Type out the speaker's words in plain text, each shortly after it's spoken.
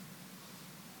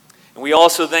And we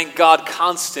also thank God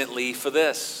constantly for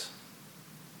this,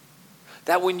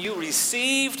 that when you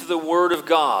received the word of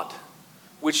God,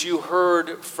 which you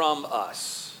heard from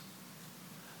us,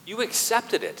 you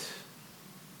accepted it,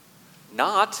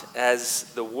 not as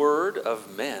the word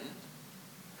of men,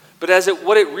 but as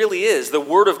what it really is, the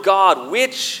word of God,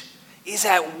 which is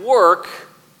at work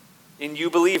in you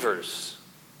believers.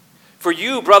 For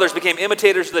you, brothers, became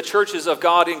imitators of the churches of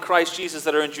God in Christ Jesus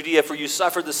that are in Judea, for you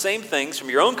suffered the same things from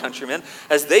your own countrymen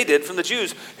as they did from the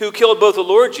Jews, who killed both the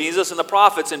Lord Jesus and the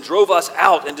prophets and drove us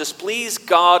out and displeased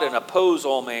God and oppose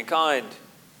all mankind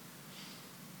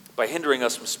by hindering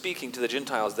us from speaking to the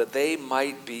Gentiles that they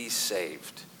might be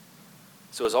saved.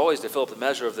 So as always, to fill up the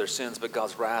measure of their sins, but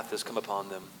God's wrath has come upon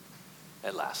them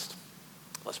at last.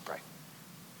 Let's pray.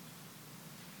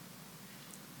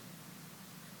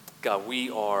 God, we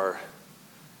are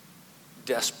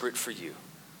desperate for you.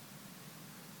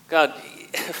 God,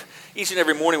 each and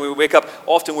every morning when we wake up,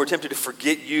 often we're tempted to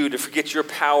forget you, to forget your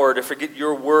power, to forget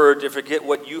your word, to forget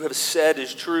what you have said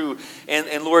is true,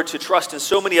 and Lord, to trust in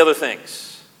so many other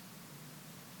things.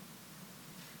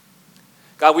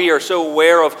 God, we are so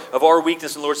aware of our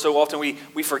weakness, and Lord, so often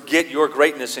we forget your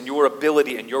greatness and your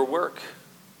ability and your work.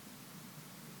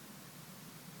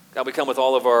 God, we come with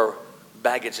all of our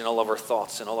baggage and all of our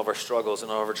thoughts and all of our struggles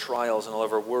and all of our trials and all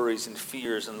of our worries and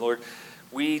fears. And Lord,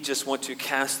 we just want to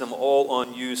cast them all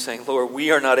on you, saying, Lord, we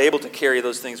are not able to carry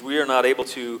those things. We are not able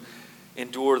to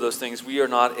endure those things. We are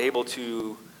not able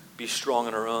to be strong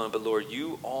on our own. But Lord,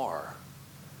 you are.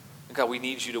 And God, we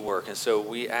need you to work. And so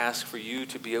we ask for you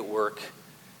to be at work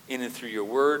in and through your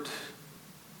word.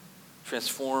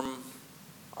 Transform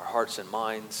our hearts and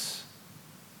minds.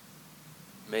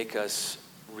 Make us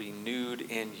renewed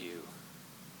in you.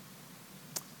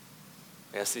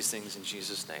 I ask these things in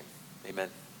Jesus' name. Amen.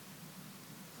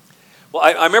 Well,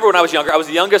 I remember when I was younger, I was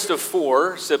the youngest of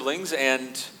 4 siblings,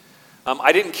 and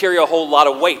I didn't carry a whole lot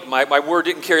of weight. My word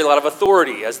didn't carry a lot of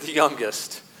authority as the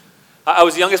youngest. I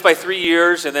was the youngest by 3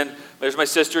 years, and then there's my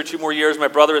sister, 2 more years. My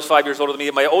brother is 5 years older than me,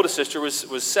 and my oldest sister was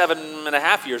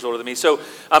 7.5 years older than me. So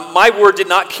my word did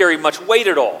not carry much weight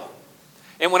at all.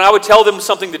 And when I would tell them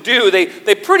something to do,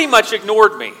 they pretty much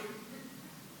ignored me.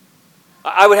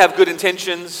 I would have good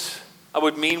intentions. I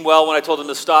would mean well when I told them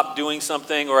to stop doing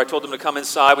something, or I told them to come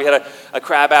inside. We had a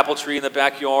crab apple tree in the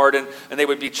backyard, and they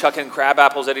would be chucking crab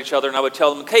apples at each other, and I would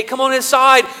tell them, hey, come on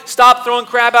inside. Stop throwing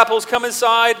crab apples. Come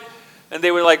inside. And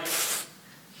they were like,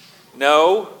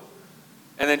 no,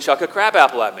 and then chuck a crab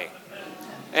apple at me.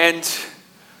 And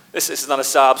this is not a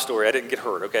sob story. I didn't get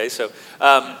hurt, okay? So,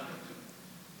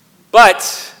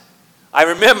 but I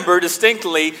remember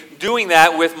distinctly doing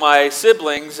that with my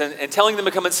siblings and telling them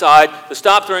to come inside, to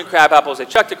stop throwing crab apples. They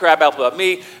chucked a crab apple at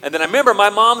me. And then I remember my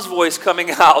mom's voice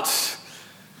coming out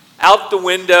the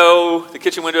window, the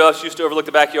kitchen window. She used to overlook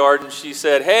the backyard. And she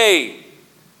said, hey,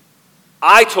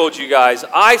 I told you guys,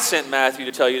 I sent Matthew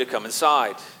to tell you to come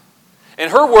inside. And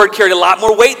her word carried a lot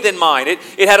more weight than mine. It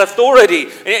had authority.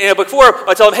 And before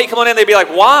I tell them, hey, come on in, they'd be like,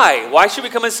 why? Why should we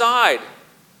come inside?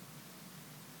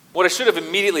 What I should have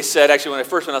immediately said, actually, when I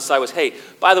first went outside was, hey,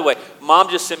 by the way, Mom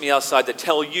just sent me outside to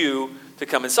tell you to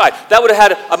come inside. That would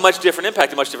have had a much different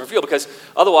impact, a much different feel, because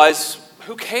otherwise,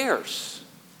 who cares?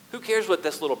 Who cares what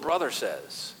this little brother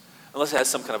says, unless it has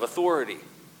some kind of authority?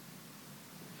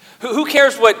 Who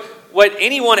cares what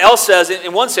anyone else says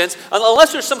in one sense,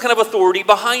 unless there's some kind of authority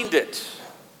behind it?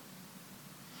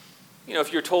 You know,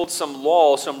 if you're told some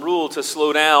law, some rule to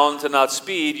slow down, to not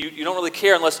speed, you don't really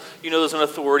care unless you know there's an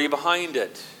authority behind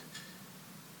it.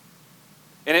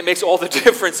 And it makes all the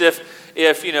difference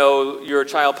if you know, your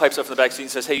child pipes up from the back seat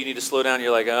and says, hey, you need to slow down.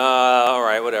 You're like, all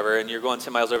right, whatever. And you're going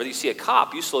 10 miles over. You see a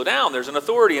cop, you slow down. There's an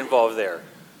authority involved there.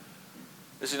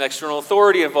 There's an external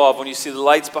authority involved. When you see the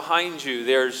lights behind you,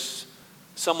 there's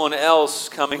someone else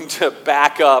coming to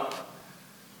back up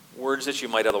words that you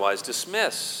might otherwise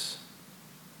dismiss.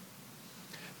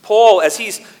 Paul, as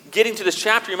he's getting to this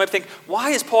chapter, you might think, why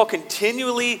is Paul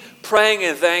continually praying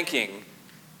and thanking?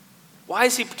 Why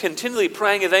is he continually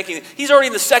praying and thanking? He's already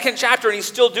in the 2nd chapter and he's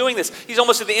still doing this. He's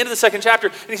almost at the end of the 2nd chapter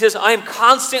and he says, I am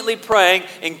constantly praying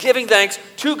and giving thanks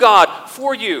to God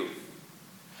for you.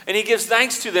 And he gives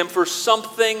thanks to them for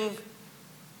something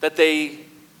that they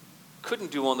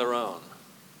couldn't do on their own,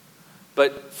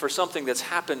 but for something that's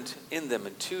happened in them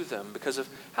and to them because of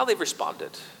how they've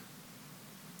responded.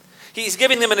 He's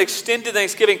giving them an extended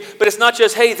thanksgiving, but it's not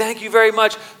just, hey, thank you very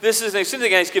much. This is an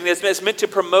extended thanksgiving that's meant to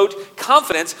promote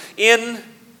confidence in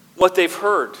what they've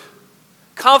heard.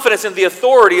 Confidence in the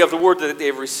authority of the word that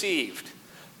they've received.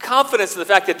 Confidence in the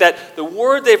fact that the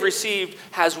word they've received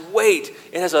has weight,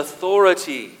 it has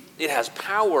authority, it has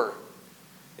power,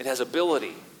 it has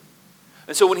ability.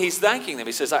 And so when he's thanking them,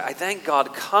 he says, I thank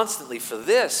God constantly for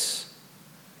this.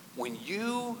 When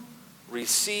you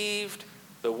received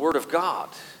the word of God,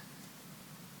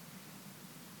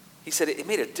 he said it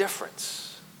made a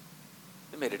difference.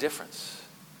 It made a difference.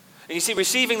 And you see,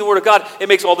 receiving the word of God, it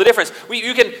makes all the difference.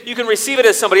 You can receive it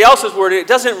as somebody else's word. It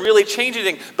doesn't really change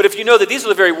anything. But if you know that these are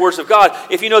the very words of God,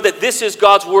 if you know that this is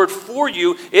God's word for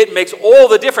you, it makes all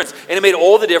the difference. And it made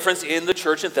all the difference in the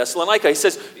church in Thessalonica. He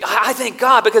says, I thank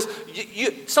God because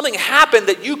something happened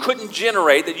that you couldn't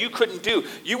generate, that you couldn't do.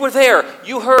 You were there,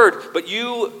 you heard, but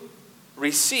you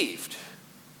received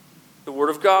the word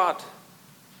of God.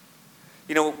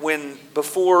 You know,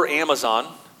 before Amazon,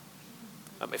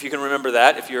 if you can remember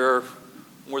that, if you're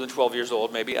more than 12 years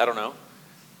old, maybe, I don't know.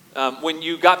 When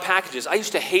you got packages, I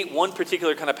used to hate one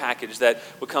particular kind of package that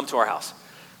would come to our house.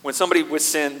 When somebody would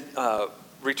send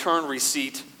return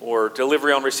receipt or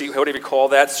delivery on receipt, whatever you call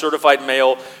that, certified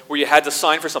mail, where you had to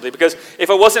sign for something. Because if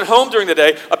I wasn't home during the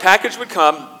day, a package would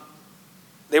come,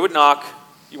 they would knock,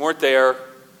 you weren't there,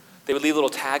 they would leave a little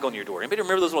tag on your door. Anybody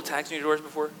remember those little tags on your doors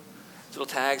before? Little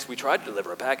tags. We tried to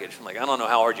deliver a package. I'm like, I don't know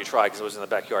how hard you tried because it was in the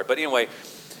backyard. But anyway,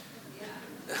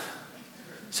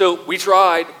 so we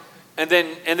tried, and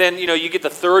then you get the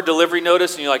third delivery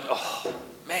notice, and you're like, oh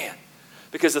man,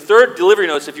 because the third delivery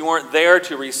notice, if you weren't there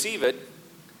to receive it,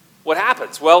 what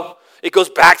happens? Well, it goes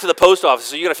back to the post office.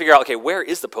 So you got to figure out, okay, where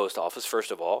is the post office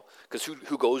first of all? Because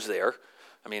who goes there?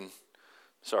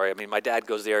 My dad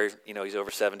goes there, he's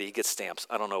over 70, he gets stamps.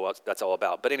 I don't know what that's all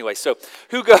about. But anyway, so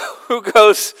who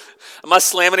goes, I'm not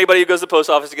slamming anybody who goes to the post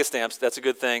office to get stamps. That's a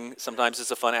good thing. Sometimes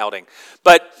it's a fun outing.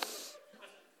 But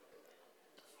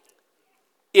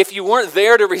if you weren't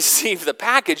there to receive the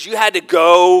package, you had to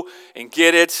go and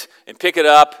get it and pick it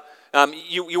up.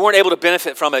 You weren't able to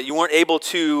benefit from it. You weren't able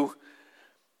to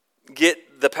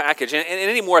get the package. And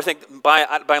anymore, I think, by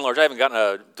and large, I haven't gotten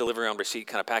a delivery on receipt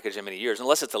kind of package in many years,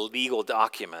 unless it's a legal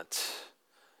document.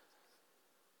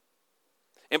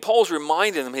 And Paul's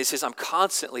reminding them, he says, I'm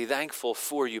constantly thankful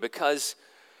for you because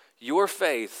your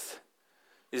faith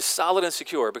is solid and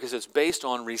secure because it's based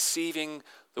on receiving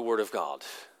the word of God.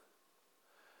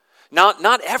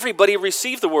 Not everybody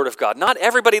received the word of God. Not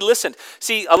everybody listened.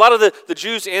 See, a lot of the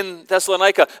Jews in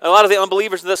Thessalonica, a lot of the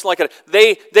unbelievers in Thessalonica,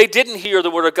 they didn't hear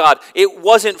the word of God. It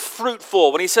wasn't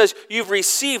fruitful. When he says you've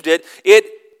received it,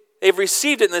 they've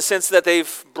received it in the sense that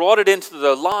they've brought it into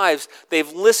their lives.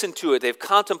 They've listened to it. They've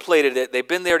contemplated it. They've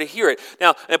been there to hear it.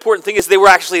 Now, an important thing is they were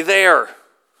actually there.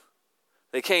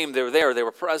 They came. They were there. They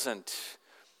were present.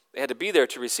 They had to be there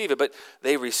to receive it, but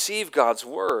they received God's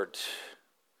word.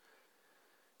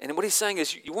 And what he's saying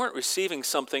is you weren't receiving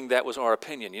something that was our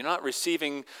opinion. You're not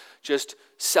receiving just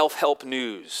self-help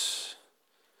news.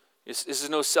 This is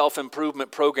no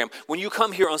self-improvement program. When you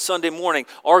come here on Sunday morning,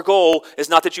 our goal is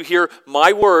not that you hear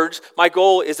my words. My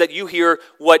goal is that you hear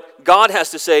what God has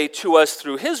to say to us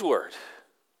through his word.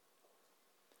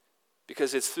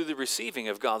 Because it's through the receiving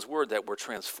of God's word that we're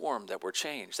transformed, that we're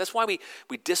changed. That's why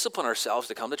we discipline ourselves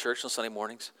to come to church on Sunday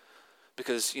mornings.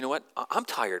 Because, you know what, I'm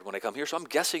tired when I come here, so I'm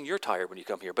guessing you're tired when you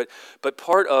come here. But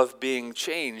part of being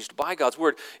changed by God's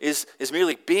word is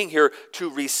merely being here to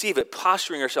receive it,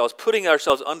 posturing ourselves, putting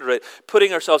ourselves under it,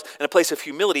 putting ourselves in a place of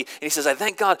humility. And he says, I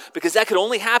thank God, because that could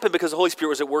only happen because the Holy Spirit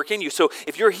was at work in you. So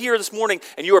if you're here this morning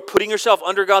and you are putting yourself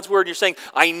under God's word, and you're saying,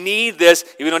 I need this,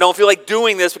 even though I don't feel like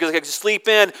doing this because I could sleep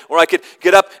in, or I could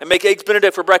get up and make eggs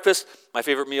Benedict for breakfast, my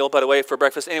favorite meal, by the way, for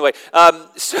breakfast. Anyway,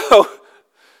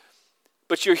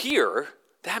 but you're here,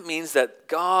 that means that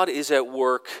God is at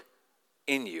work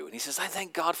in you. And he says, I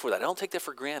thank God for that. I don't take that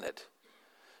for granted.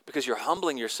 Because you're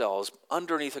humbling yourselves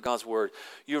underneath of God's word.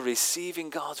 You're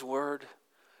receiving God's word.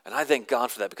 And I thank God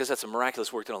for that because that's a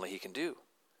miraculous work that only he can do.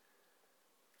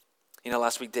 You know,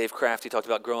 last week Dave Kraft, he talked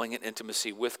about growing in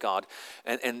intimacy with God.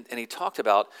 And he talked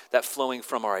about that flowing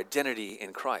from our identity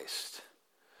in Christ.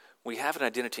 We have an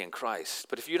identity in Christ.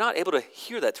 But if you're not able to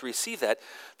hear that, to receive that,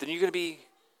 then you're going to be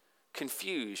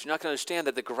confused. You're not going to understand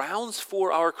that the grounds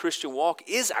for our Christian walk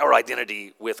is our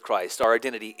identity with Christ, our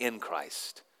identity in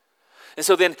Christ. And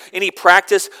so then any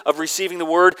practice of receiving the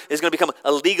word is going to become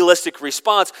a legalistic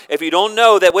response if you don't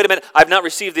know that, wait a minute, I've not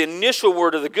received the initial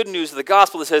word of the good news of the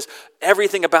gospel that says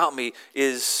everything about me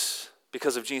is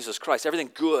because of Jesus Christ.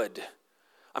 Everything good.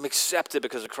 I'm accepted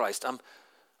because of Christ.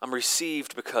 I'm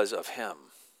received because of him.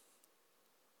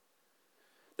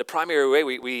 The primary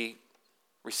way we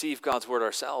receive God's word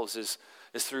ourselves is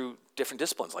through different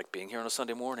disciplines, like being here on a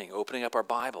Sunday morning, opening up our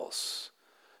Bibles,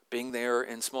 being there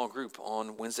in small group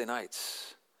on Wednesday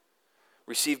nights.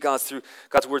 Receive God's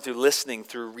word through listening,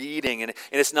 through reading, and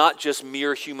it's not just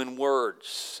mere human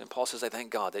words. And Paul says, I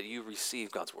thank God that you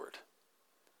receive God's word.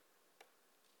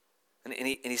 And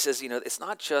he says, it's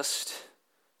not just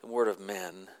the word of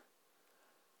men,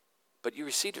 but you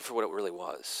received it for what it really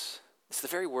was. It's the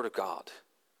very word of God.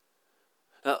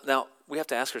 Now we have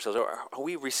to ask ourselves, are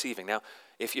we receiving? Now,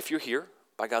 if you're here,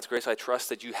 by God's grace, I trust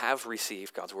that you have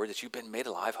received God's word, that you've been made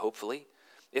alive, hopefully.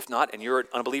 If not, and you're an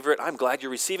unbeliever, I'm glad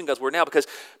you're receiving God's word now, because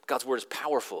God's word is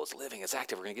powerful, it's living, it's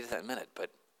active. We're going to get to that in a minute.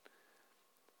 But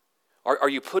are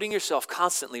you putting yourself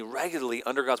constantly, regularly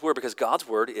under God's word? Because God's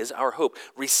word is our hope.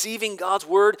 Receiving God's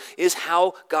word is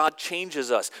how God changes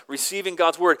us. Receiving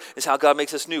God's word is how God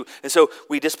makes us new. And so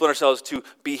we discipline ourselves to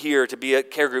be here, to be a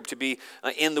care group, to be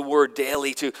in the word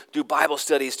daily, to do Bible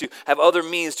studies, to have other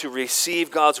means to receive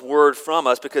God's word from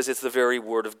us, because it's the very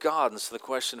word of God. And so the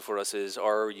question for us is,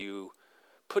 are you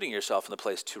putting yourself in the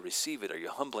place to receive it? Are you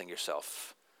humbling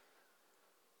yourself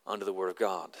under the word of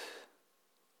God?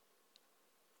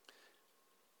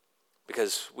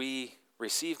 Because we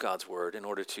receive God's word in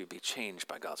order to be changed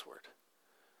by God's word.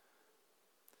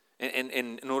 And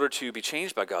in order to be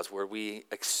changed by God's word, we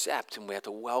accept and we have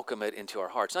to welcome it into our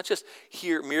hearts. Not just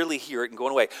merely hear it and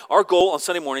going away. Our goal on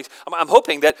Sunday mornings, I'm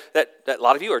hoping that a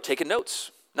lot of you are taking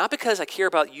notes. Not because I care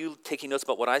about you taking notes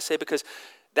about what I say, because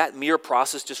that mere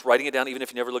process, just writing it down, even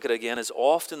if you never look at it again, is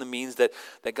often the means that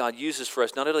God uses for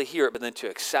us not only to hear it, but then to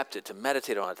accept it, to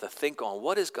meditate on it, to think on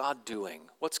what is God doing?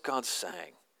 What's God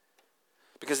saying?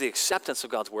 Because the acceptance of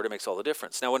God's word, it makes all the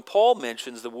difference. Now, when Paul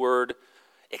mentions the word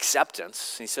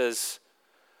acceptance, he says,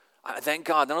 thank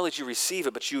God, not only did you receive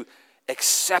it, but you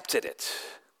accepted it.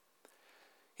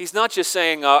 He's not just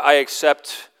saying, I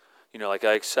accept, like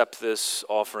I accept this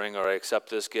offering, or I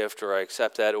accept this gift, or I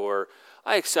accept that, or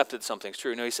I accept that something's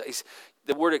true. No,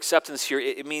 the word acceptance here,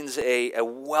 it means a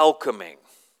welcoming.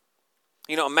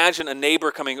 Imagine a neighbor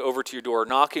coming over to your door,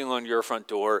 knocking on your front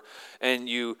door, and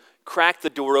you crack the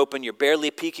door open, you're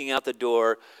barely peeking out the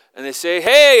door, and they say,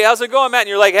 hey, how's it going, Matt? And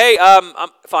you're like, hey, I'm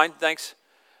fine, thanks.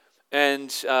 And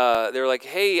they're like,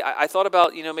 hey, I thought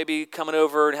about, maybe coming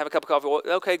over and have a cup of coffee. Well,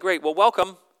 okay, great, well,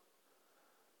 welcome.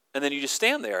 And then you just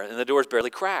stand there, and the door's barely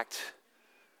cracked.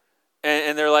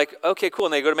 And they're like, okay, cool.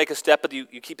 And they go to make a step, but you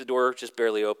keep the door just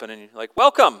barely open, and you're like,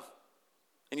 welcome.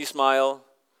 And you smile,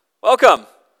 welcome.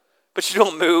 But you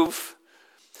don't move.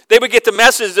 They would get the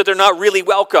message that they're not really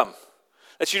welcome,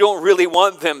 that you don't really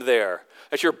want them there,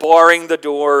 that you're barring the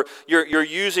door. You're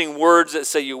using words that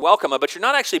say you welcome them, but you're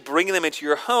not actually bringing them into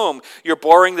your home. You're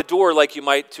barring the door like you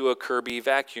might to a Kirby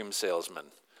vacuum salesman. I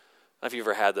don't know if you've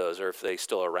ever had those or if they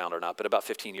still are around or not, but about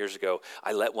 15 years ago,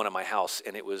 I let one in my house,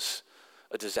 and it was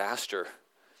a disaster.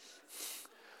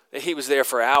 He was there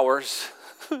for hours,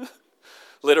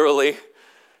 literally.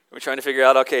 We're trying to figure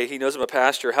out, okay, he knows I'm a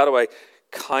pastor. How do I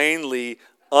kindly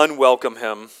unwelcome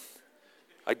him?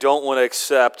 I don't want to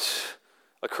accept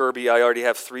a Kirby. I already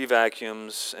have 3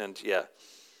 vacuums, and yeah.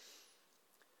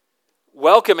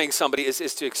 Welcoming somebody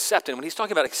is to accept. And when he's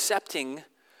talking about accepting,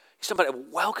 he's talking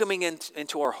about welcoming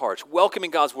into our hearts, welcoming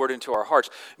God's word into our hearts,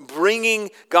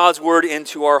 bringing God's word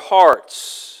into our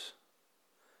hearts.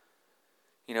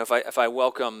 If I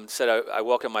welcome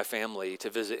my family to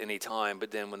visit any time,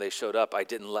 but then when they showed up, I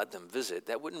didn't let them visit,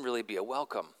 that wouldn't really be a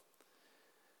welcome.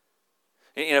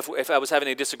 And if I was having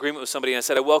a disagreement with somebody and I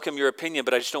said, I welcome your opinion,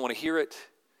 but I just don't want to hear it,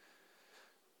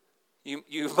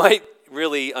 you might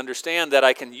really understand that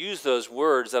I can use those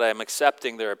words that I'm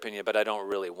accepting their opinion, but I don't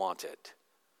really want it.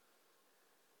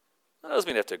 That doesn't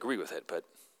mean I have to agree with it, but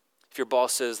if your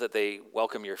boss says that they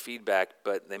welcome your feedback,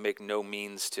 but they make no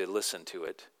means to listen to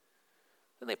it,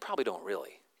 then they probably don't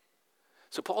really.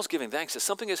 So Paul's giving thanks that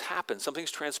something has happened,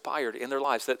 something's transpired in their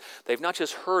lives, that they've not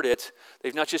just heard it,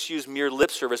 they've not just used mere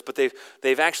lip service, but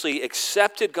they've actually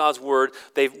accepted God's word,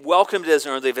 they've welcomed it as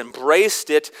their own, they've embraced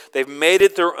it, they've made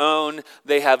it their own,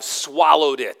 they have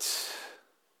swallowed it.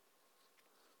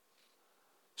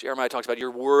 Jeremiah talks about,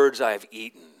 your words I have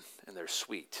eaten, and they're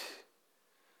sweet.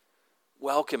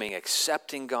 Welcoming,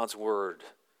 accepting God's word.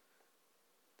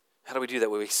 How do we do that?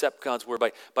 We accept God's word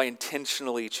by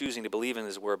intentionally choosing to believe in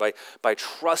his word, by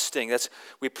trusting.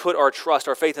 We put our trust,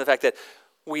 our faith in the fact that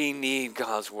we need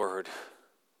God's word.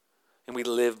 And we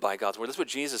live by God's word. That's what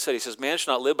Jesus said. He says, man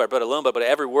shall not live by bread alone, but by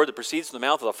every word that proceeds from the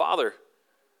mouth of the Father.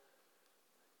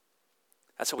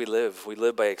 That's how we live. We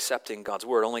live by accepting God's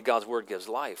word. Only God's word gives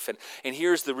life. And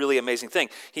here's the really amazing thing.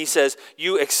 He says,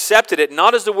 you accepted it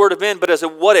not as the word of men, but as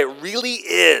what it really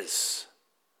is.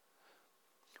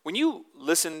 When you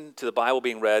listen to the Bible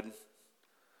being read,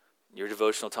 your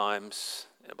devotional times,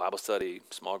 in a Bible study,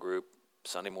 small group,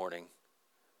 Sunday morning,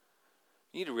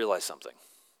 you need to realize something.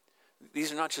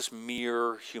 These are not just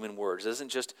mere human words. It isn't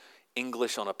just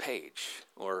English on a page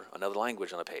or another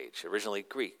language on a page, originally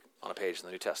Greek on a page in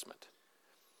the New Testament.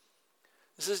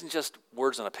 This isn't just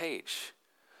words on a page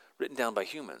written down by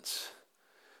humans.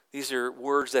 These are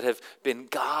words that have been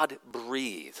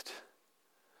God-breathed,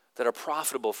 that are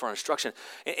profitable for our instruction.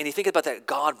 And you think about that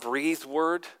God-breathed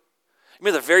word.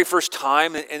 Remember the very first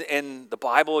time in the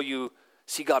Bible you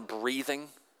see God breathing?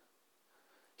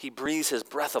 He breathes his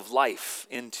breath of life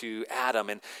into Adam,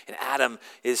 and Adam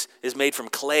is made from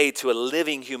clay to a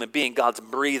living human being. God's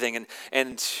breathing,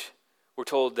 and we're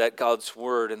told that God's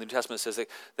word in the New Testament says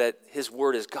that his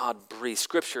word is God-breathed.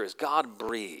 Scripture is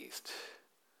God-breathed.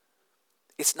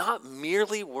 It's not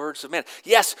merely words of men.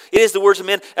 Yes, it is the words of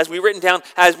men as we've written down,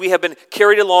 as we have been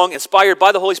carried along, inspired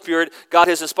by the Holy Spirit. God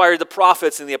has inspired the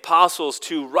prophets and the apostles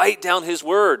to write down his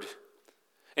word.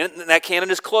 And that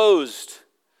canon is closed.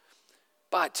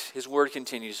 But his word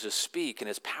continues to speak and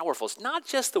is powerful. It's not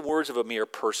just the words of a mere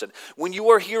person. When you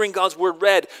are hearing God's word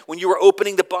read, when you are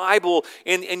opening the Bible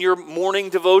in your morning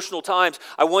devotional times,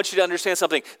 I want you to understand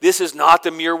something. This is not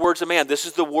the mere words of man. This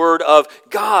is the word of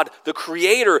God, the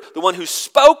Creator, the one who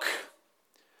spoke,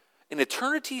 and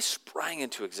eternity sprang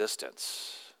into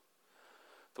existence.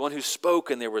 The one who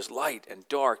spoke and there was light and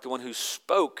dark. The one who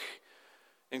spoke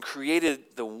and created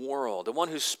the world. The one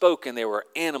who spoke and there were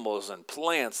animals and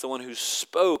plants. The one who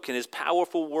spoke and his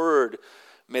powerful word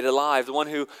made alive. The one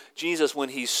who, Jesus, when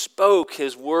he spoke,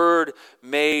 his word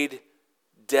made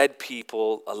dead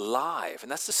people alive. And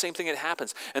that's the same thing that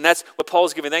happens. And that's what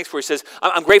Paul's giving thanks for. He says,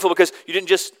 I'm grateful because you didn't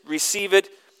just receive it,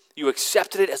 you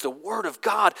accepted it as the word of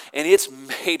God, and it's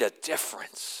made a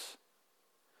difference.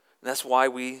 And that's why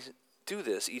we do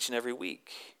this each and every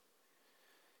week.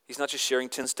 He's not just sharing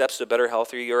 10 steps to a better,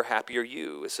 healthier, happier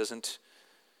you. This isn't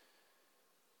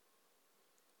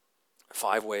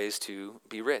 5 ways to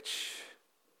be rich.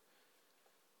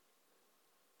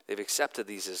 They've accepted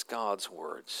these as God's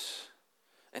words.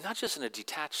 And not just in a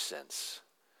detached sense.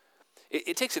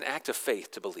 It takes an act of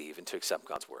faith to believe and to accept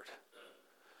God's word.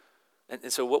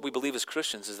 And so what we believe as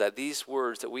Christians is that these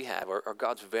words that we have are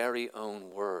God's very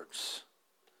own words.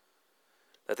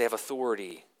 That they have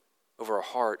authority over our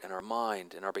heart and our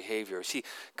mind and our behavior. See,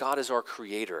 God is our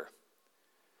creator.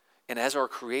 And as our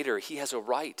creator, he has a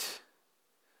right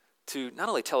to not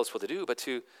only tell us what to do, but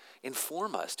to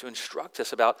inform us, to instruct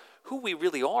us about who we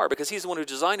really are, because he's the one who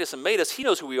designed us and made us. He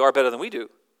knows who we are better than we do.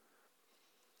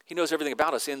 He knows everything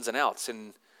about us, ins and outs,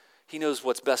 and he knows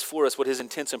what's best for us, what his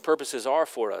intents and purposes are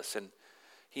for us, and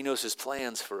he knows his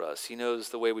plans for us. He knows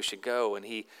the way we should go, and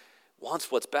he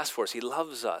wants what's best for us. He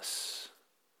loves us.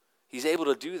 He's able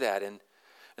to do that, and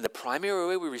the primary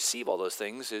way we receive all those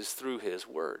things is through his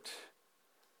word.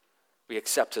 We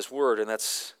accept his word, and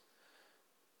that's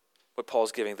what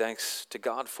Paul's giving thanks to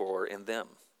God for in them.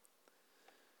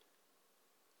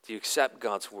 Do you accept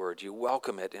God's word? Do you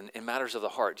welcome it in matters of the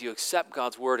heart? Do you accept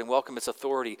God's word and welcome its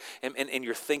authority in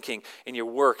your thinking, in your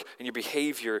work, in your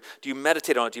behavior? Do you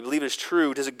meditate on it? Do you believe it's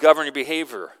true? Does it govern your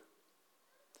behavior?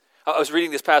 I was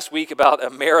reading this past week about a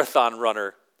marathon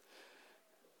runner.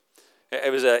 It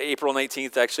was April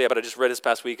 19th, actually, but I just read this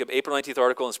past week, an April 19th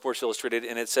article in Sports Illustrated,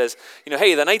 and it says,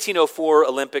 hey, the 1904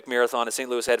 Olympic marathon in St.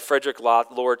 Louis had Frederick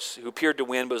Lortz, who appeared to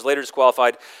win, but was later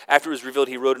disqualified after it was revealed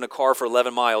he rode in a car for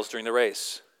 11 miles during the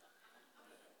race.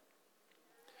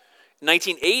 In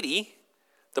 1980,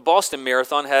 the Boston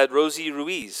Marathon had Rosie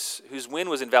Ruiz, whose win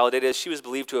was invalidated as she was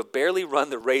believed to have barely run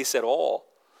the race at all.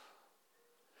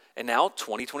 And now,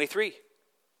 2023,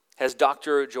 has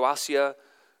Dr. Joasia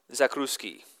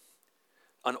Zakruski,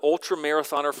 an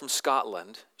ultra-marathoner from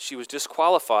Scotland. She was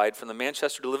disqualified from the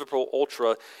Manchester to Liverpool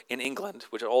Ultra in England,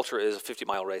 which an ultra is a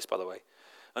 50-mile race, by the way.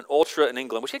 An ultra in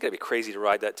England, which ain't going to be crazy to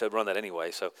run that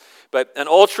anyway. But an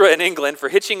ultra in England for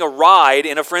hitching a ride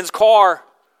in a friend's car.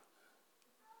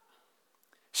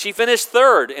 She finished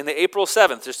third in the April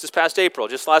 7th, just this past April,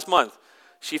 just last month.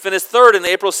 She finished third in the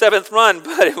April 7th run,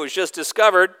 but it was just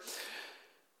discovered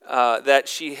that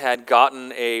she had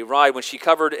gotten a ride when she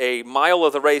covered a mile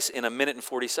of the race in 1 minute and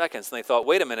 40 seconds. And they thought,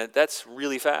 wait a minute, that's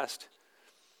really fast.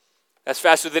 That's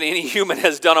faster than any human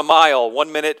has done a mile,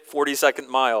 1 minute, 40-second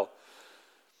mile.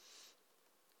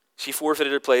 She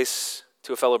forfeited her place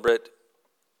to a fellow Brit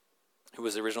who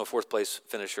was the original fourth-place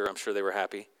finisher. I'm sure they were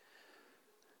happy.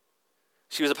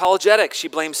 She was apologetic. She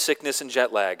blamed sickness and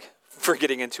jet lag for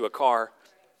getting into a car.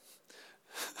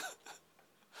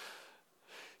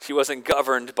 She wasn't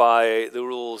governed by the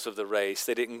rules of the race.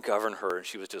 They didn't govern her, and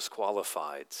she was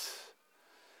disqualified.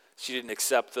 She didn't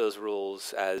accept those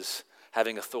rules as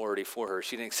having authority for her.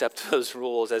 She didn't accept those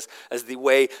rules as the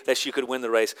way that she could win the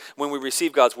race. When we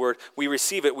receive God's word, we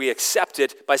receive it, we accept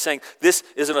it by saying, this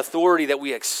is an authority that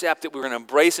we accept, that we're going to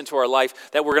embrace into our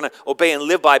life, that we're going to obey and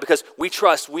live by, because we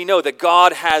trust, we know that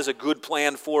God has a good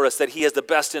plan for us, that he has the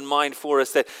best in mind for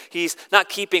us, that he's not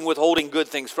withholding good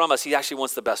things from us. He actually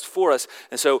wants the best for us.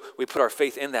 And so we put our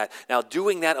faith in that. Now,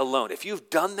 doing that alone, if you've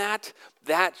done that,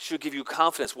 that should give you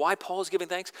confidence. Why Paul is giving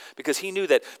thanks? Because he knew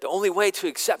that the only way to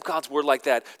accept God's word like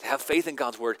that, to have faith in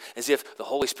God's word, is if the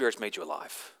Holy Spirit's made you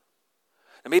alive.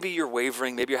 And maybe you're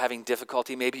wavering, maybe you're having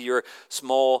difficulty, maybe your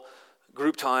small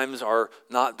group times are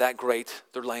not that great,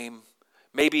 they're lame.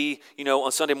 Maybe,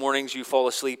 on Sunday mornings you fall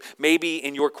asleep. Maybe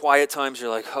in your quiet times you're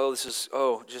like,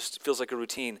 just feels like a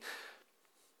routine.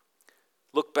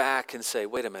 Look back and say,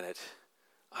 wait a minute,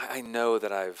 I know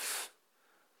that I've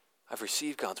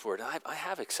received God's word. I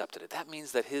have accepted it. That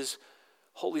means that his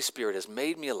Holy Spirit has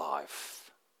made me alive.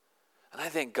 And I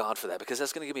thank God for that, because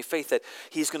that's going to give me faith that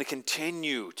he's going to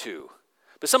continue to.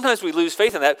 But sometimes we lose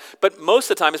faith in that. But most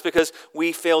of the time it's because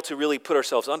we fail to really put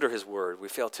ourselves under his word. We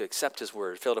fail to accept his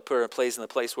word. Fail to put our place in the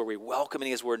place where we welcome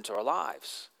his word into our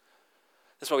lives.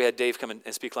 That's why we had Dave come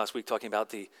and speak last week talking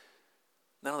about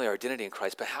not only our identity in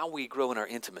Christ, but how we grow in our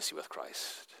intimacy with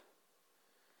Christ.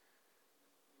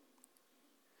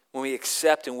 When we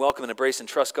accept and welcome and embrace and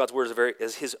trust God's words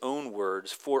as his own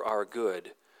words for our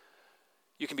good,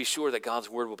 you can be sure that God's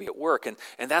word will be at work. And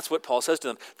that's what Paul says to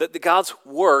them, that God's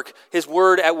work, his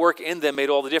word at work in them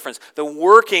made all the difference. The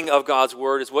working of God's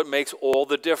word is what makes all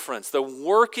the difference. The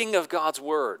working of God's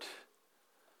word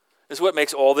is what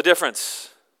makes all the difference.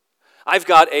 I've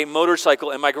got a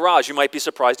motorcycle in my garage. You might be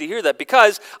surprised to hear that,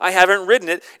 because I haven't ridden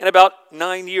it in about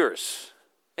 9 years,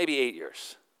 maybe 8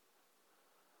 years.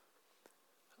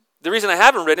 The reason I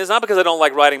haven't ridden is not because I don't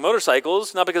like riding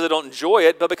motorcycles, not because I don't enjoy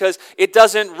it, but because it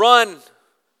doesn't run.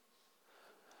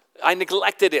 I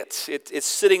neglected it. It's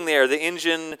sitting there. The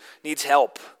engine needs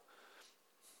help.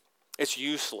 It's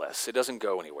useless. It doesn't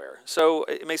go anywhere. So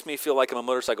it makes me feel like I'm a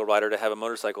motorcycle rider to have a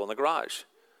motorcycle in the garage.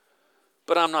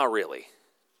 But I'm not really.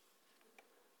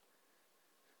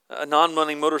 A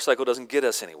non-running motorcycle doesn't get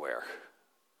us anywhere.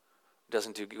 It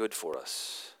doesn't do good for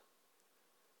us.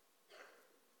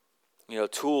 A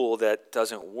tool that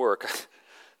doesn't work.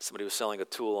 Somebody was selling a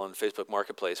tool on Facebook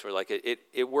Marketplace where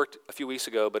it worked a few weeks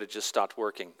ago, but it just stopped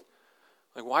working.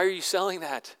 Why are you selling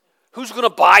that? Who's going to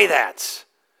buy that?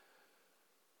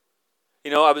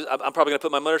 I'm probably going to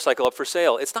put my motorcycle up for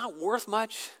sale. It's not worth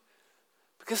much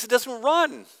because it doesn't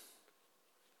run.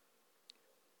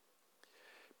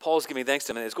 Paul's giving thanks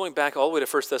to him, and it's going back all the way to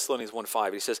 1 Thessalonians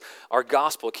 1:5. He says, our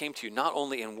gospel came to you not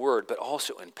only in word, but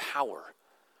also in power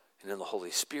and in the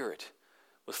Holy Spirit,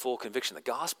 with full conviction. The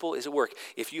gospel is at work.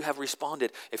 If you have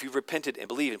responded, if you've repented and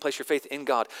believed and placed your faith in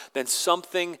God, then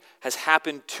something has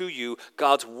happened to you.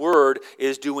 God's word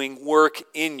is doing work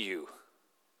in you.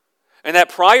 And that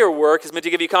prior work is meant to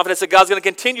give you confidence that God's going to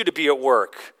continue to be at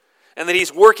work, and that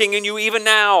he's working in you even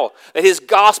now, that his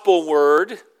gospel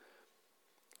word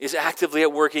is actively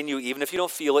at work in you, even if you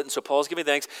don't feel it. And so Paul's giving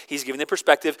thanks. He's giving the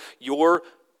perspective. Your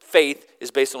faith is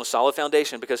based on a solid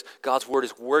foundation because God's word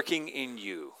is working in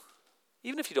you.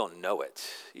 Even if you don't know it,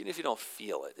 even if you don't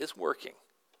feel it, it's working.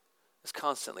 It's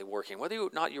constantly working, whether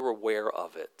or not you're aware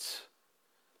of it.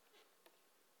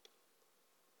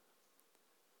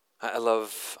 I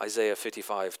love Isaiah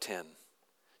 55:10.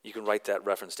 You can write that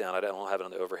reference down. I don't have it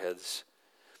on the overheads.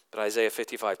 But Isaiah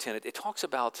 55:10, it talks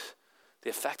about the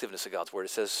effectiveness of God's word.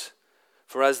 It says,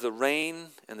 for as the rain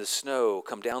and the snow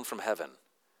come down from heaven,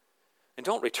 and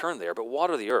don't return there, but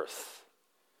water the earth,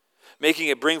 making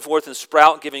it bring forth and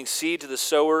sprout, giving seed to the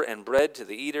sower and bread to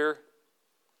the eater,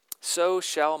 so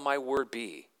shall my word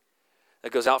be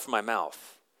that goes out from my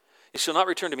mouth. It shall not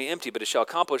return to me empty, but it shall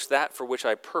accomplish that for which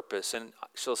I purpose, and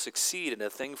shall succeed in the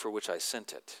thing for which I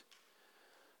sent it.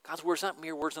 God's word is not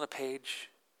mere words on a page.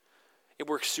 It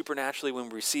works supernaturally when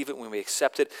we receive it, when we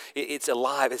accept it. It's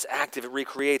alive, it's active, it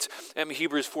recreates. In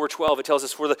Hebrews 4:12, it tells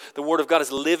us, for the word of God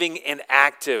is living and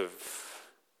active.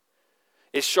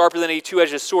 It's sharper than a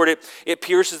two-edged sword. It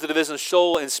pierces the division of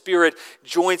soul and spirit,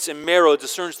 joints and marrow,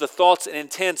 discerns the thoughts and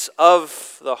intents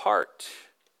of the heart.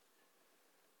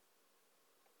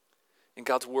 In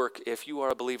God's work, if you are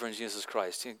a believer in Jesus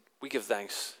Christ, we give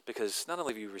thanks because not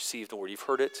only have you received the word, you've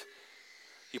heard it,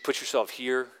 you put yourself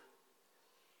here,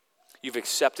 you've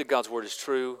accepted God's word as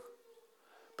true,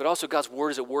 but also God's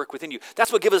word is at work within you.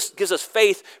 That's what gives us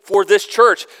faith for this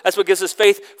church. That's what gives us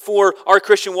faith for our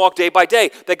Christian walk day by day,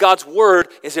 that God's word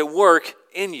is at work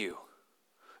in you.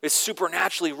 It's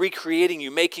supernaturally recreating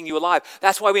you, making you alive.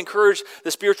 That's why we encourage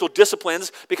the spiritual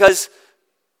disciplines, because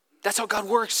That's how God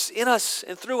works in us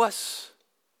and through us.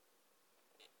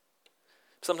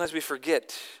 Sometimes we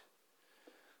forget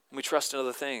and we trust in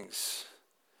other things.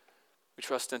 We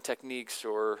trust in techniques,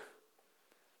 or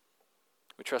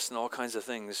we trust in all kinds of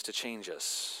things to change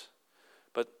us.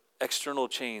 But external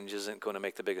change isn't going to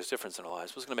make the biggest difference in our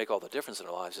lives. What's going to make all the difference in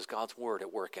our lives is God's word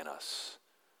at work in us.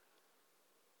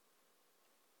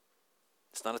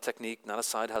 It's not a technique, not a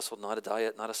side hustle, not a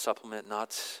diet, not a supplement,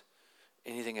 not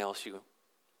anything else you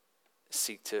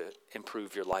seek to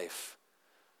improve your life.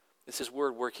 It's his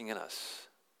word working in us.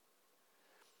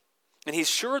 And he's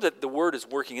sure that the word is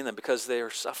working in them because they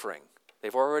are suffering.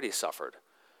 They've already suffered.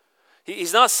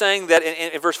 He's not saying that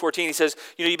in verse 14, he says,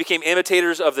 you became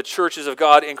imitators of the churches of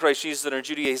God in Christ Jesus that are in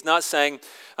Judea. He's not saying,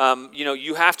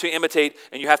 you have to imitate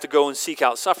and you have to go and seek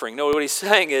out suffering. No, what he's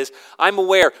saying is, I'm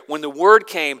aware when the word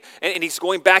came, and he's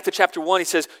going back to chapter 1, he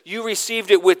says, you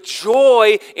received it with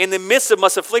joy in the midst of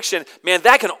much affliction. Man,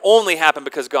 that can only happen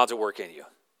because God's at work in you.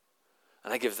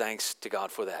 And I give thanks to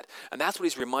God for that. And that's what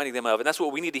he's reminding them of. And that's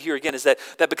what we need to hear again, is that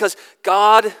because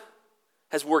God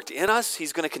has worked in us,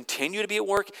 he's going to continue to be at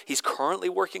work. He's currently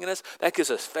working in us. That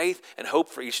gives us faith and hope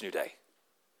for each new day.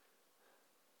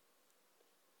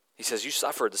 He says, you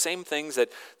suffered the same things that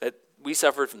we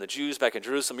suffered from the Jews back in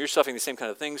Jerusalem. You're suffering the same kind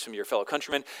of things from your fellow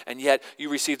countrymen, and yet you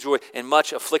received joy in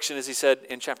much affliction, as he said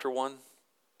in chapter 1.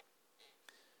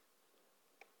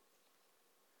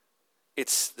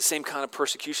 It's the same kind of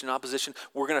persecution and opposition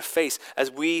we're going to face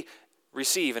as we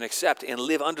receive and accept and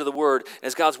live under the word. And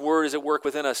as God's word is at work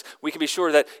within us, we can be sure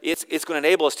that it's going to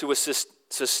enable us to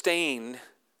sustain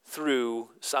through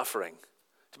suffering.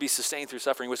 To be sustained through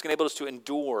suffering. It's going to enable us to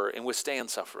endure and withstand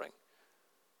suffering.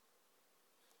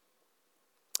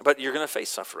 But you're going to face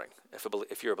suffering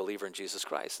if you're a believer in Jesus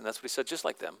Christ. And that's what he said, just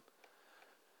like them.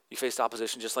 You faced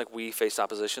opposition just like we faced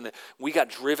opposition. We got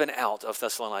driven out of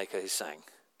Thessalonica, he's saying.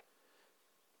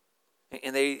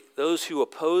 And those who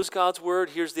oppose God's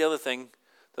word, here's the other thing,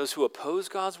 those who oppose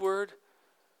God's word.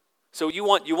 So you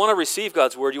want to receive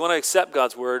God's word, you want to accept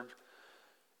God's word,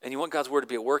 and you want God's word to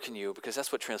be at work in you because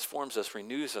that's what transforms us,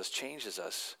 renews us, changes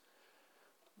us.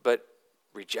 But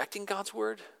rejecting God's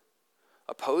word,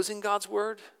 opposing God's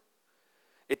word,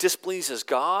 it displeases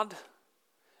God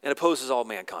and opposes all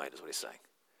mankind, is what he's saying.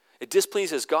 It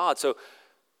displeases God, so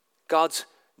God's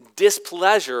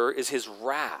displeasure is his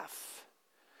wrath.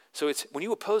 So it's when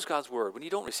you oppose God's word, when you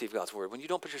don't receive God's word, when you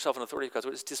don't put yourself in authority of God's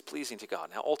word, it's displeasing to God.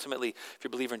 Now, ultimately, if you're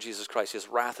a believer in Jesus Christ, his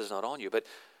wrath is not on you, but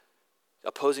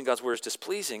opposing God's word is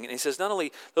displeasing. And he says not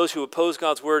only those who oppose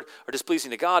God's word are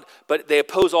displeasing to God, but they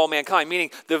oppose all mankind, meaning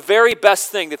the very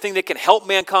best thing, the thing that can help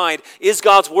mankind is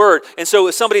God's word. And so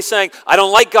if somebody's saying, I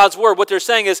don't like God's word, what they're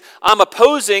saying is, I'm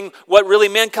opposing what really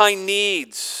mankind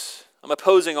needs. I'm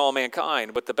opposing all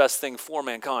mankind, but the best thing for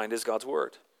mankind is God's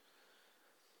word.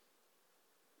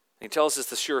 He tells us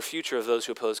the sure future of those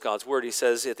who oppose God's word. He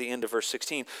says at the end of verse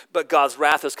 16, but God's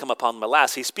wrath has come upon them at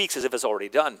last. He speaks as if it's already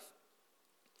done.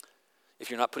 If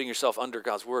you're not putting yourself under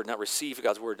God's word, not receiving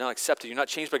God's word, not accepted, you're not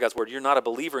changed by God's word, you're not a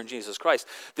believer in Jesus Christ,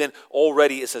 then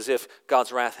already it's as if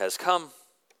God's wrath has come.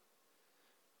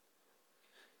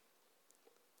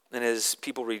 And as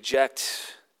people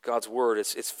reject God's word,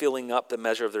 it's filling up the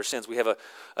measure of their sins. We have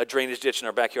a drainage ditch in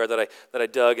our backyard that I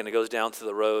dug, and it goes down to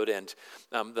the road. And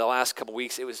the last couple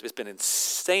weeks, it's been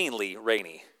insanely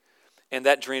rainy, and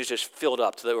that drainage ditch filled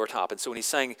up to the over top. And so when he's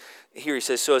saying here, he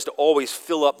says, so as to always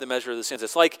fill up the measure of the sins.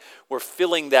 It's like we're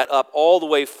filling that up all the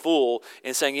way full,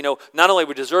 and saying, not only are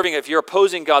we deserving it, if you're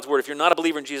opposing God's word, if you're not a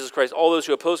believer in Jesus Christ, all those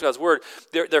who oppose God's word,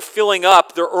 they're filling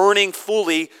up, they're earning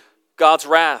fully God's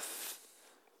wrath.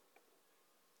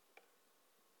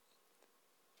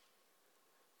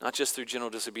 Not just through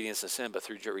general disobedience and sin, but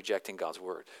through rejecting God's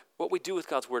word. What we do with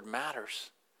God's word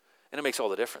matters, and it makes all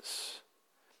the difference.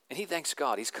 And he thanks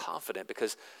God. He's confident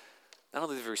because not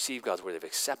only have they received God's word, they've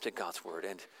accepted God's word,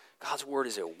 and God's word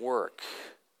is at work.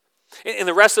 In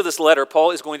the rest of this letter, Paul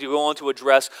is going to go on to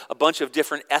address a bunch of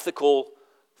different ethical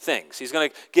things. He's going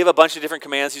to give a bunch of different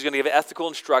commands. He's going to give ethical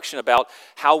instruction about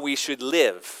how we should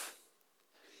live.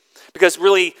 Because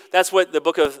really, that's what the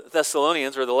book of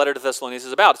Thessalonians, or the letter to Thessalonians,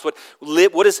 is about. It's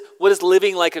what does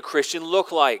living like a Christian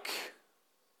look like?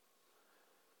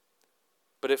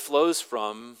 But it flows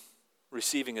from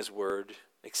receiving his word,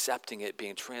 accepting it,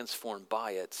 being transformed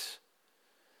by it.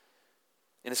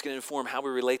 And it's going to inform how we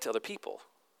relate to other people.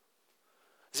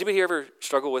 Has anybody here ever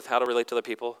struggled with how to relate to other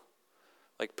people?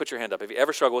 Like, put your hand up. Have you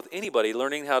ever struggled with anybody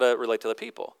learning how to relate to other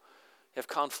people? You have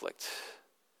conflict.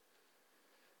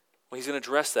 Well, he's going to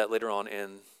address that later on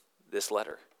in this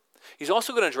letter. He's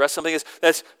also going to address something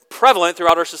that's prevalent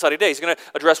throughout our society today. He's going to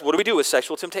address, what do we do with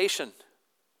sexual temptation?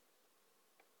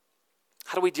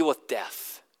 How do we deal with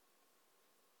death?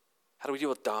 How do we deal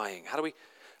with dying? How do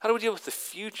we deal with the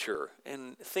future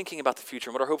and thinking about the future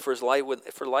and what our hope for is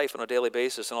for life on a daily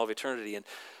basis and all of eternity?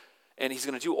 And he's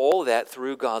going to do all of that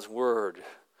through God's word,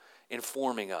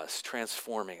 informing us,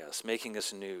 transforming us, making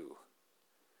us new.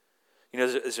 You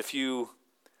know, there's a few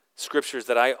scriptures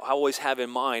that I always have in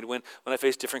mind when I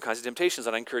face different kinds of temptations,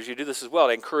 and I encourage you to do this as well.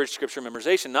 I encourage scripture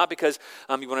memorization, not because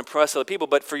you want to impress other people,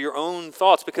 but for your own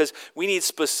thoughts, because we need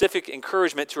specific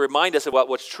encouragement to remind us about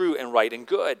what's true and right and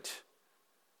good.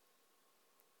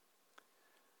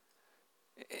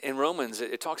 In Romans,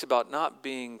 it talks about not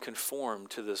being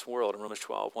conformed to this world, in Romans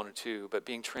 12, 1 and 2, but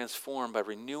being transformed by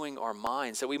renewing our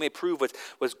minds, that we may prove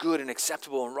what's good and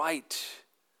acceptable and right.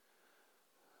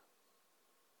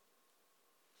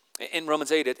 In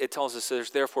Romans 8, it tells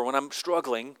us, therefore, when I'm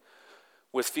struggling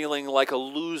with feeling like a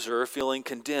loser, feeling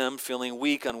condemned, feeling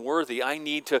weak, unworthy, I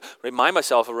need to remind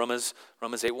myself of Romans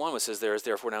 8:1, which says, there is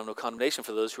therefore now no condemnation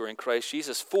for those who are in Christ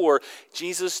Jesus. For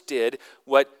Jesus did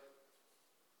what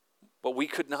we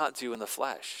could not do in the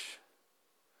flesh.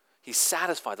 He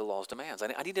satisfied the law's demands.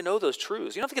 I need to know those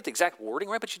truths. You don't have to get the exact wording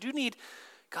right, but you do need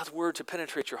God's word to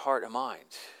penetrate your heart and mind.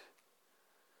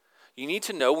 You need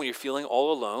to know when you're feeling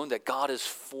all alone that God is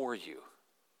for you.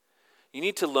 You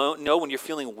need to know when you're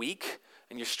feeling weak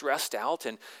and you're stressed out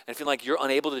and feel like you're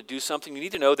unable to do something. You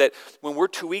need to know that when we're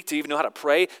too weak to even know how to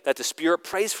pray, that the Spirit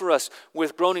prays for us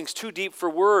with groanings too deep for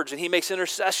words, and He makes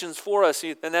intercessions for us,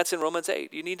 and that's in Romans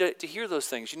 8. You need to hear those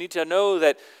things. You need to know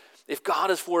that if God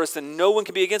is for us, then no one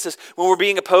can be against us. When we're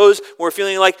being opposed, when we're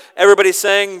feeling like everybody's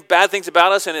saying bad things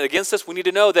about us and against us, we need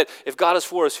to know that if God is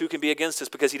for us, who can be against us?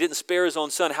 Because He didn't spare His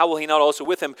own Son, how will He not also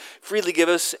with Him freely give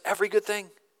us every good thing?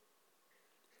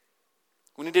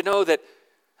 We need to know that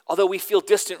although we feel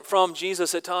distant from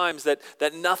Jesus at times, that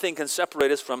nothing can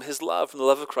separate us from His love, from the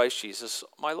love of Christ Jesus,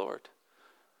 my Lord.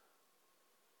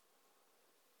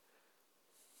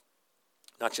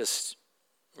 Not just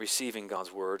receiving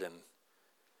God's word and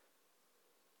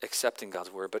accepting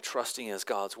God's word, but trusting in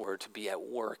God's word to be at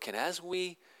work. And as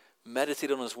we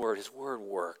meditate on His word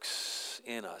works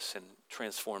in us and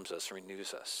transforms us,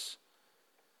 renews us.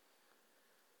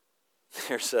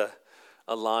 There's a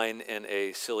line in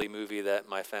a silly movie that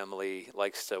my family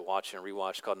likes to watch and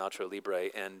rewatch called Nacho Libre,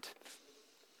 and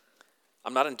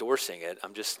I'm not endorsing it.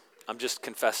 I'm just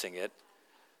confessing it.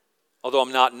 Although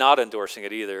I'm not endorsing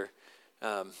it either.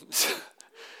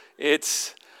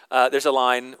 There's a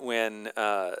line when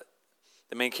the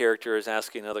main character is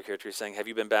asking another character, he's saying, "Have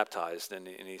you been baptized?" And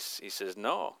he says,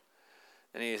 "No."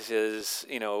 And he says,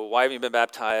 "Why haven't you been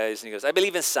baptized?" And he goes, "I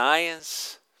believe in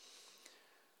science."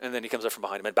 And then he comes up from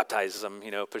behind him and baptizes him,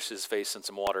 pushes his face in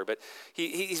some water. But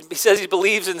he says he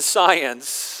believes in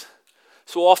science.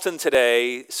 So often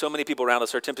today, so many people around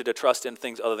us are tempted to trust in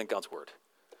things other than God's word.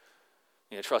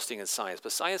 Trusting in science.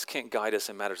 But science can't guide us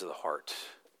in matters of the heart.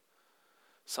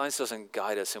 Science doesn't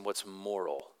guide us in what's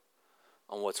moral,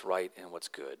 on what's right and what's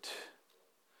good.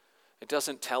 It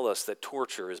doesn't tell us that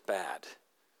torture is bad.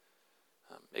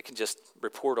 It can just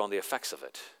report on the effects of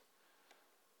it.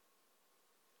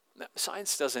 Now,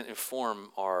 science doesn't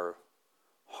inform our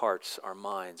hearts, our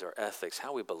minds, our ethics,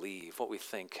 how we believe, what we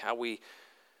think, how we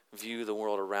view the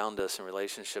world around us in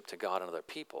relationship to God and other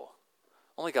people.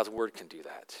 Only God's word can do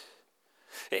that.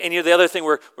 And the other thing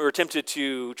we're tempted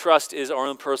to trust is our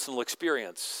own personal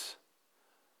experience.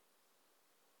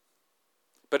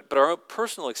 But our own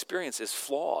personal experience is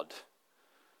flawed.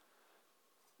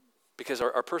 Because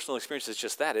our personal experience is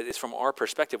just that. It is from our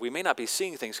perspective. We may not be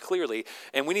seeing things clearly,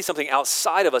 and we need something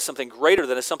outside of us, something greater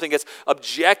than us, something that's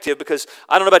objective, because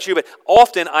I don't know about you, but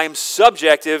often I'm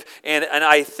subjective, and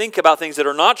I think about things that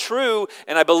are not true,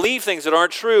 and I believe things that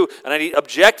aren't true, and I need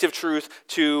objective truth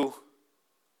to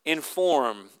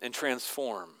inform and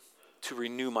transform, to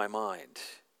renew my mind.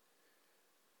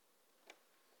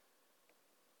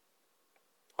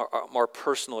 Our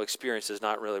personal experience is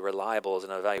not really reliable as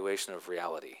an evaluation of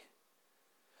reality.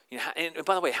 And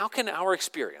by the way, how can our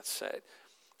experience?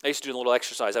 I used to do a little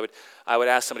exercise. I would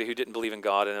ask somebody who didn't believe in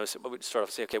God, and I would start off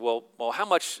and say, "Okay, well, how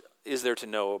much is there to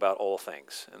know about all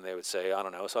things?" And they would say, "I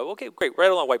don't know." So, okay, great. Write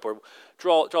it on a whiteboard.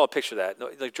 Draw a picture of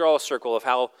that. Like draw a circle of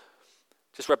how,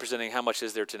 just representing how much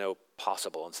is there to know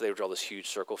possible. And so they would draw this huge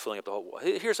circle, filling up the whole.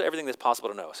 Here's everything that's possible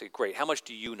to know. I say, great. How much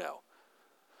do you know?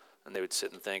 And they would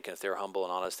sit and think, and if they were humble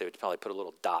and honest, they would probably put a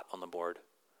little dot on the board.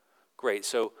 Great.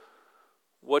 So,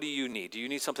 what do you need? Do you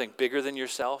need something bigger than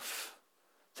yourself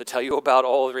to tell you about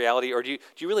all of reality, or do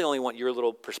you really only want your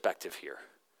little perspective here?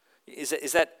 Is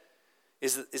that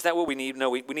what we need?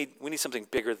 No, we need something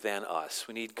bigger than us.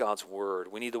 We need God's word.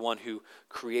 We need the one who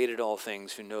created all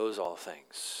things, who knows all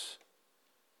things.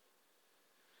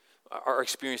 our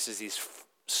experience as these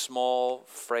small,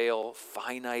 frail,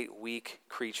 finite, weak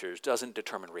creatures doesn't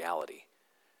determine reality.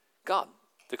 God,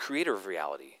 the creator of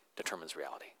reality, determines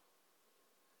reality.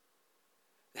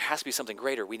 There has to be something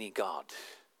greater. We need God.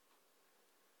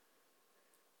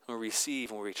 When we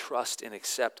receive, when we trust and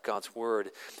accept God's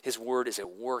word, his word is at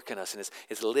work in us, and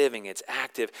it's living, it's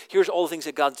active. Here's all the things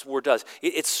that God's word does.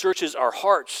 It searches our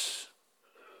hearts.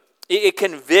 It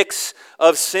convicts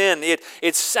of sin.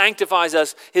 It sanctifies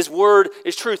us. His word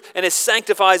is truth, and it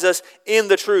sanctifies us in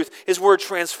the truth. His word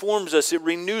transforms us. It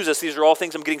renews us. These are all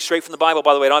things I'm getting straight from the Bible,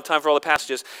 by the way. I don't have time for all the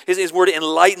passages. His word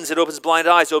enlightens. It opens blind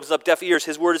eyes. It opens up deaf ears.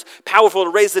 His word is powerful to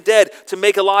raise the dead, to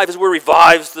make alive. His word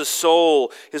revives the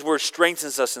soul. His word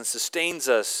strengthens us and sustains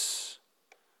us.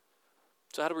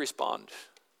 So how do we respond?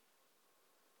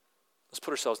 Let's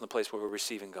put ourselves in the place where we're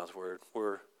receiving God's word.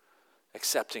 We're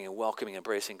accepting and welcoming,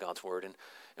 embracing God's word, and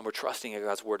we're trusting in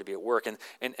God's word to be at work. And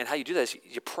how you do that is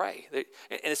you pray. And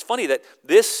it's funny that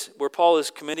this, where Paul is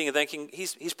committing and thanking,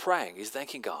 he's praying, he's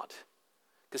thanking God,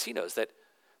 because he knows that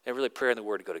really prayer and the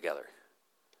word go together.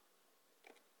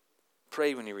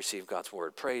 Pray when you receive God's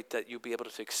word. Pray that you'll be able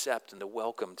to accept and to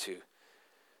welcome, to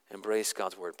embrace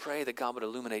God's word. Pray that God would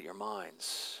illuminate your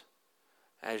minds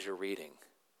as you're reading.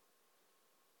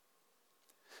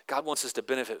 God wants us to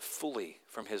benefit fully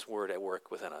from his word at work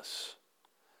within us.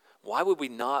 Why would we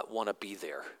not want to be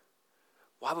there?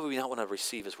 Why would we not want to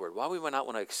receive his word? Why would we not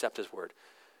want to accept his word?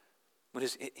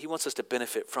 He wants us to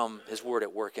benefit from his word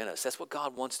at work in us. That's what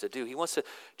God wants to do. He wants to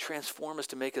transform us,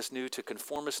 to make us new, to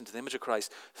conform us into the image of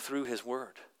Christ through his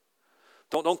word.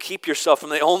 Don't keep yourself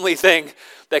from the only thing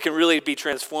that can really be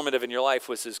transformative in your life,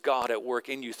 which is God at work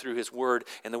in you through his word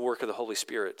and the work of the Holy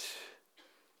Spirit.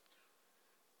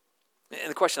 And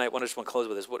the question I just want to close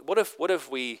with is, what if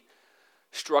we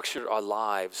structured our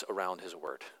lives around his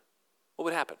word? What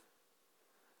would happen?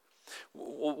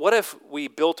 What if we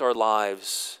built our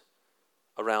lives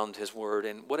around his word,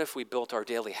 and what if we built our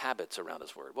daily habits around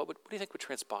his word? What do you think would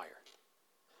transpire?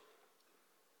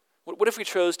 What if we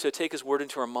chose to take his word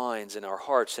into our minds and our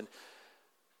hearts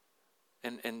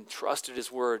and trusted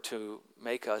his word to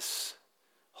make us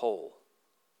whole?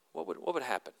 What would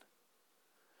happen?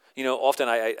 You know, often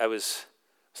I was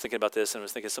thinking about this, and I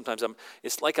was thinking sometimes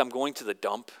it's like I'm going to the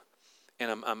dump,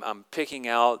 and I'm picking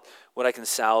out what I can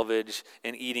salvage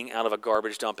and eating out of a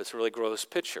garbage dump. It's a really gross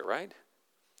picture, right?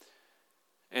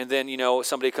 And then,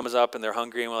 somebody comes up and they're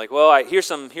hungry, and we're like, well, here's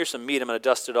some meat. I'm going to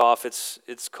dust it off.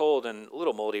 It's cold and a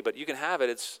little moldy, but you can have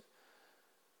it.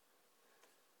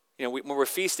 When we're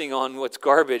feasting on what's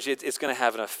garbage, it's going to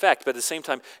have an effect. But at the same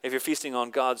time, if you're feasting on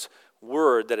God's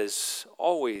word that is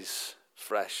always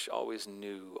fresh, always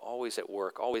new, always at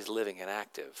work, always living and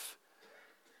active,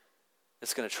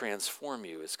 it's going to transform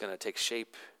you. It's going to take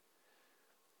shape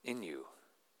in you.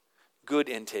 Good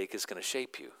intake is going to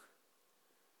shape you.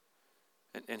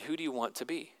 And who do you want to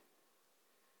be?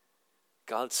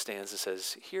 God stands and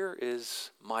says, here is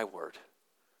my word.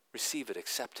 Receive it,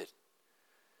 accept it.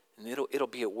 And it'll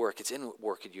be at work. It's in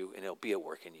work in you, and it'll be at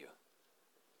work in you.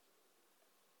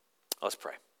 Let's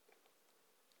pray.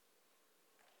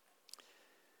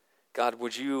 God,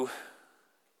 would you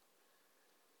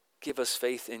give us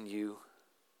faith in you?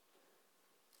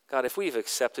 God, if we've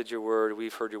accepted your word,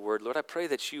 we've heard your word, Lord, I pray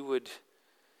that you would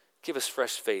give us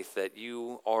fresh faith that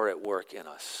you are at work in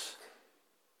us.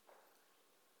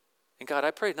 And God,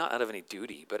 I pray not out of any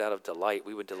duty, but out of delight,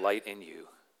 we would delight in you.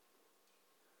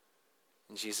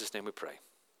 In Jesus' name we pray.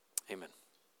 Amen.